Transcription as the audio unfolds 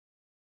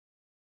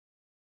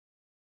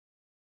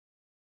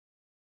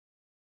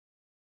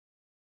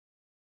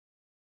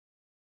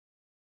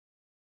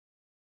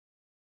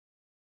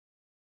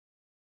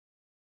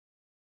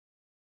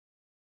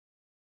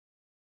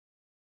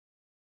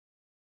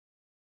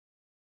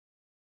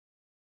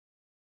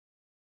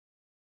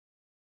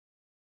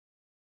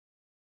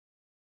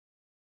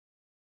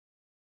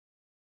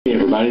Hey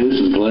everybody, this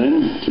is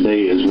Glenn.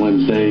 Today is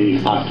Wednesday,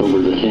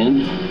 October the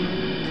 10th,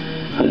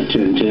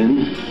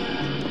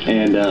 10/10,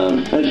 and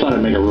I just thought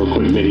I'd make a real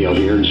quick video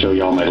here and show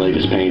you all my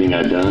latest painting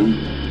I've done.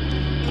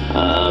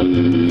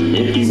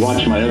 If you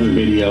watch my other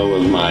video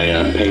of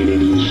my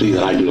paintings, you'll see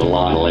that I do a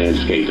lot of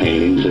landscape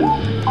paintings, and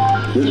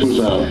this was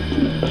a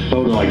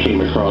photo I came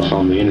across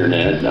on the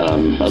internet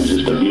of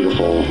just a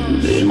beautiful,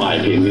 in my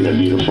opinion, a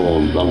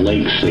beautiful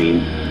lake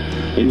scene.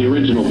 In the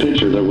original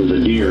picture, there was a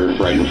deer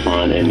right in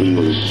front, and he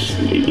was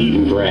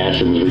eating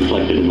grass and was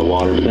reflected in the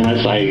water. But then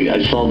I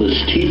saw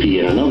this teepee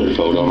in another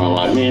photo, and I'm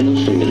like, man,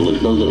 those would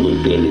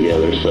look good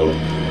together. So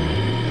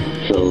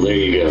there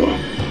you go.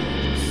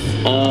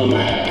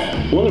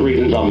 One of the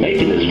reasons I'm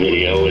making this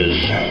video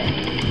is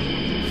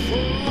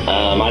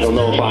I don't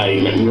know if I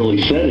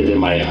really said it in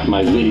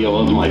my video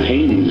of my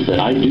paintings, but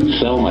I do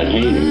sell my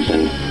paintings,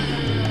 and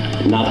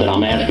not that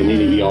I'm asking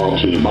any of y'all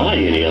to buy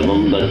any of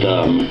them, but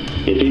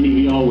if any of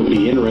y'all would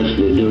be interested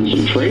in doing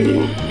some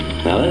trading,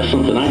 now that's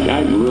something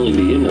I'd really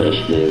be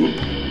interested in.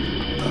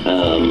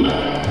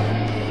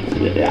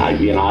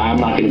 I'm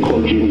not going to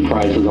quote you any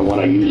prices on what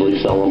I usually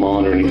sell them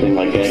on or anything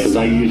like that, because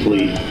I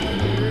usually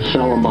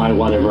sell them by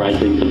whatever I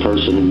think the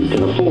person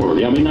can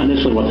afford. I mean, not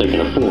necessarily what they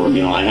can afford.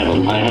 You know, I have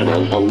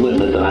a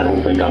limit that I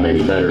don't think I'm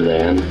any better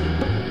than.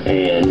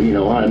 And,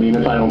 I mean,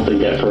 if I don't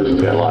think that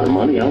person's got a lot of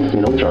money, I'll,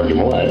 charge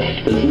them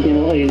less. Because,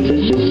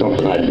 it's just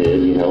something I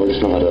did,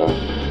 it's not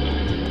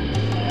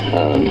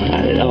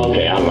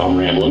okay, I'm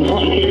rambling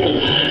on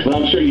here. But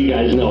I'm sure you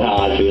guys know how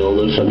I feel.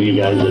 Some of you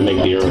guys that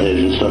make the arrowheads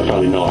and stuff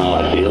probably know how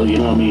I feel. I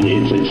mean,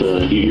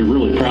 you're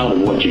really proud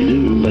of what you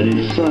do, but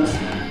it's,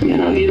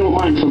 you don't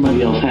mind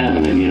somebody else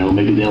having it,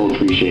 maybe they'll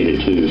appreciate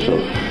it too. So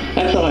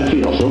that's how I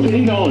feel. So if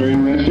any of y'all are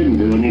interested in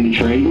doing any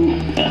trading,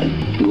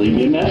 leave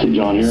me a message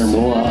on here and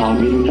I'll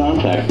get in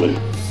contact with you.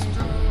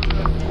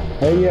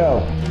 Hey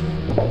yo,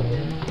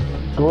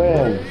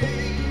 Glenn,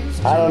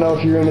 I don't know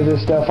if you're into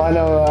this stuff. I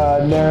know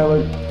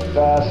Daryl,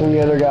 some of the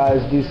other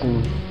guys do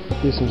some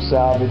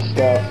salvage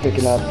stuff,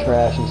 picking up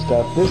trash and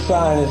stuff. This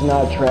sign is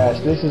not trash.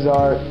 This is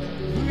art.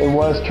 It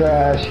was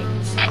trash,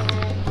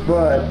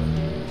 but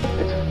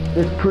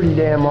it's pretty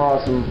damn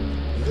awesome.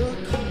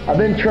 I've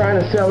been trying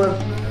to sell it.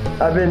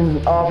 I've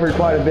been offered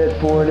quite a bit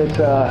for it.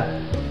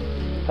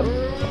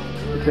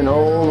 It's an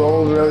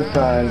old road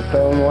sign,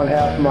 thrown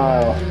 1/2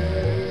 mile.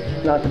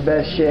 It's not the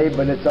best shape,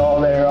 but it's all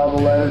there. All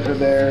the letters are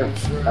there.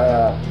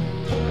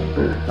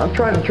 I'm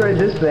trying to trade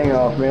this thing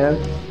off, man.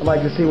 I'd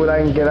like to see what I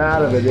can get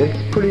out of it. It's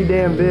pretty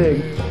damn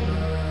big.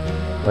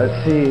 Let's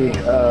see.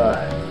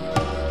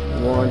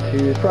 1,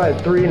 2. It's probably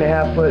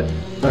 3.5 foot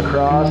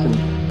across, and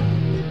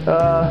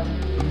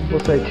we'll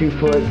say 2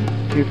 foot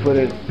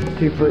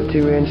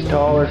 2 inch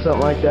tall or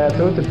something like that.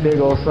 So it's a big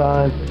old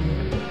sign.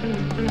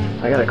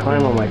 I gotta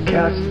climb on my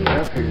couch to get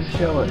up here to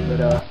show it, but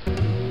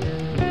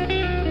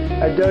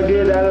I dug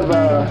it out of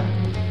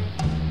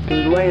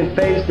it was laying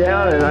face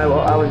down, and I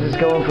was just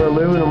going for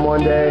aluminum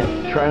one day,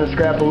 trying to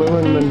scrap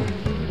aluminum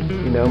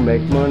and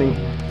make money.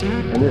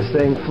 And this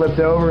thing flipped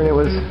over, and it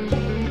was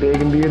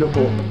big and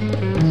beautiful.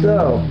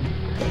 So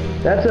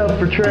that's up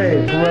for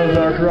trade from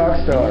Ozark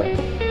Rockstar.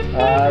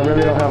 I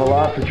really don't have a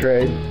lot for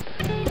trade.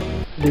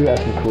 I do have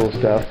some cool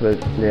stuff, but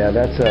yeah,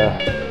 that's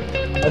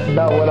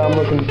about what I'm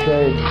looking to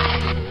trade.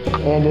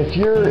 And if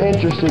you're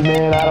interested,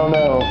 man, I don't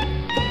know.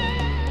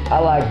 I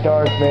like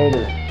Darth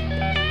Vader.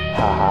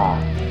 Haha.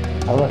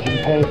 I don't know if you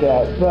can paint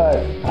that, but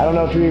I don't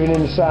know if you're even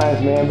into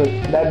signs, man, but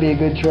that'd be a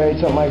good trade,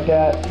 something like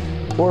that.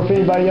 Or if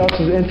anybody else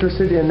is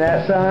interested in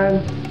that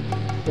sign,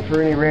 if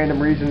for any random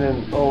reason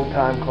an old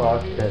time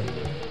clock that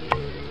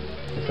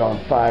it's on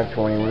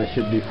 520 when it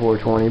should be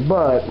 420,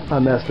 but I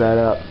messed that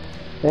up.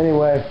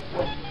 Anyway,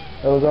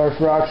 Ozark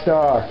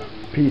Rockstar.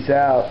 Peace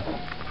out.